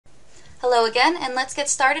Hello again, and let's get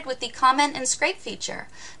started with the comment and scrape feature.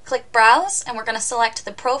 Click Browse, and we're going to select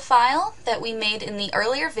the profile that we made in the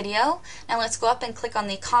earlier video. Now let's go up and click on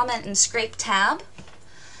the comment and scrape tab.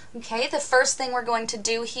 Okay, the first thing we're going to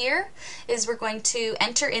do here is we're going to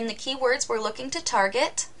enter in the keywords we're looking to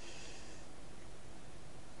target.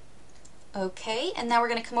 Okay, and now we're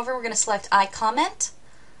going to come over, we're going to select iComment,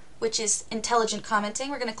 which is intelligent commenting.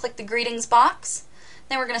 We're going to click the greetings box.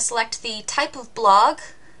 Then we're going to select the type of blog,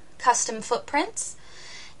 custom footprints.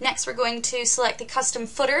 Next we're going to select the custom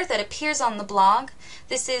footer that appears on the blog.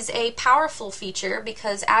 This is a powerful feature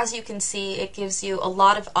because, as you can see, it gives you a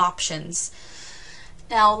lot of options.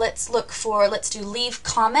 Now let's do leave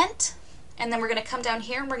comment, and then we're going to come down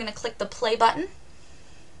here and we're going to click the play button.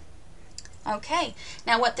 Okay,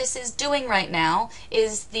 now what this is doing right now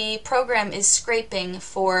is the program is scraping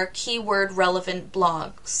for keyword relevant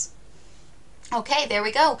blogs. Okay, there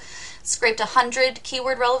we go. Scraped 100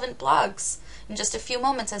 keyword relevant blogs in just a few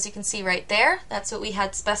moments, as you can see right there. That's what we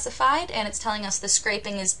had specified, and it's telling us the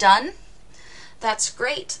scraping is done. That's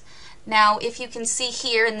great. Now, if you can see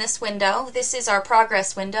here in this window, this is our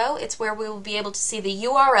progress window. It's where we will be able to see the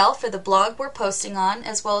URL for the blog we're posting on,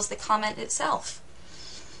 as well as the comment itself.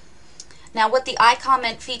 Now, what the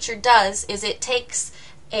iComment feature does is it takes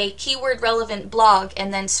a keyword relevant blog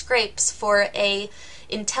and then scrapes for a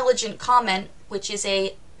intelligent comment, which is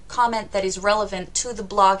a comment that is relevant to the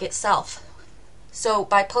blog itself. So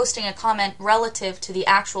by posting a comment relative to the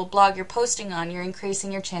actual blog you're posting on, you're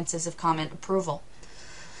increasing your chances of comment approval.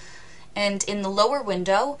 And in the lower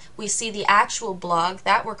window, we see the actual blog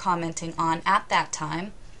that we're commenting on at that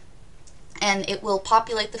time, and it will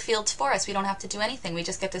populate the fields for us. We don't have to do anything. We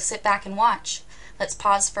just get to sit back and watch. Let's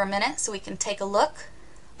pause for a minute so we can take a look.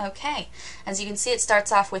 Okay, as you can see, it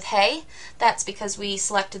starts off with hey. That's because we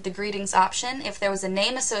selected the greetings option. If there was a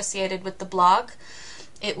name associated with the blog,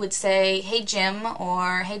 it would say hey Jim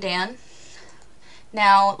or hey Dan.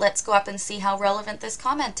 Now let's go up and see how relevant this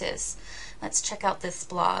comment is. Let's check out this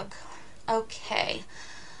blog. Okay,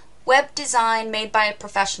 web design made by a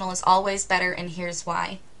professional is always better, and here's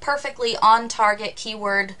why. Perfectly on target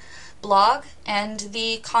keyword blog, and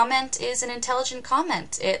the comment is an intelligent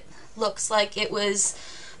comment. It looks like it was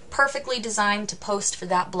perfectly designed to post for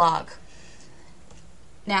that blog.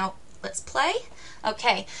 Now let's play.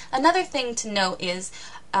 Okay, another thing to note is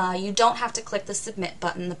you don't have to click the submit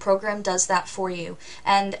button. The program does that for you,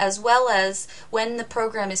 and as well as when the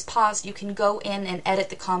program is paused, you can go in and edit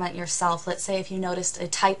the comment yourself. Let's say if you noticed a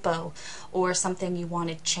typo or something you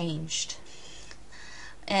wanted changed.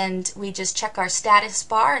 And we just check our status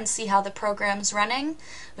bar and see how the program's running.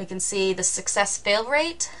 We can see the success fail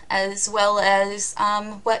rate, as well as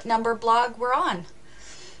what number blog we're on.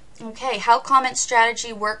 Okay, how comment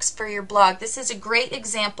strategy works for your blog. This is a great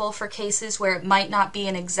example for cases where it might not be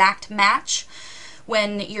an exact match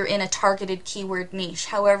when you're in a targeted keyword niche.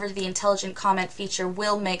 However, the intelligent comment feature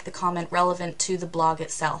will make the comment relevant to the blog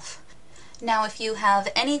itself. Now, if you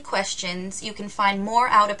have any questions, you can find more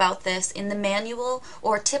out about this in the manual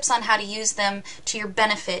or tips on how to use them to your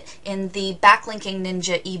benefit in the Backlinking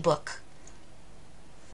Ninja ebook.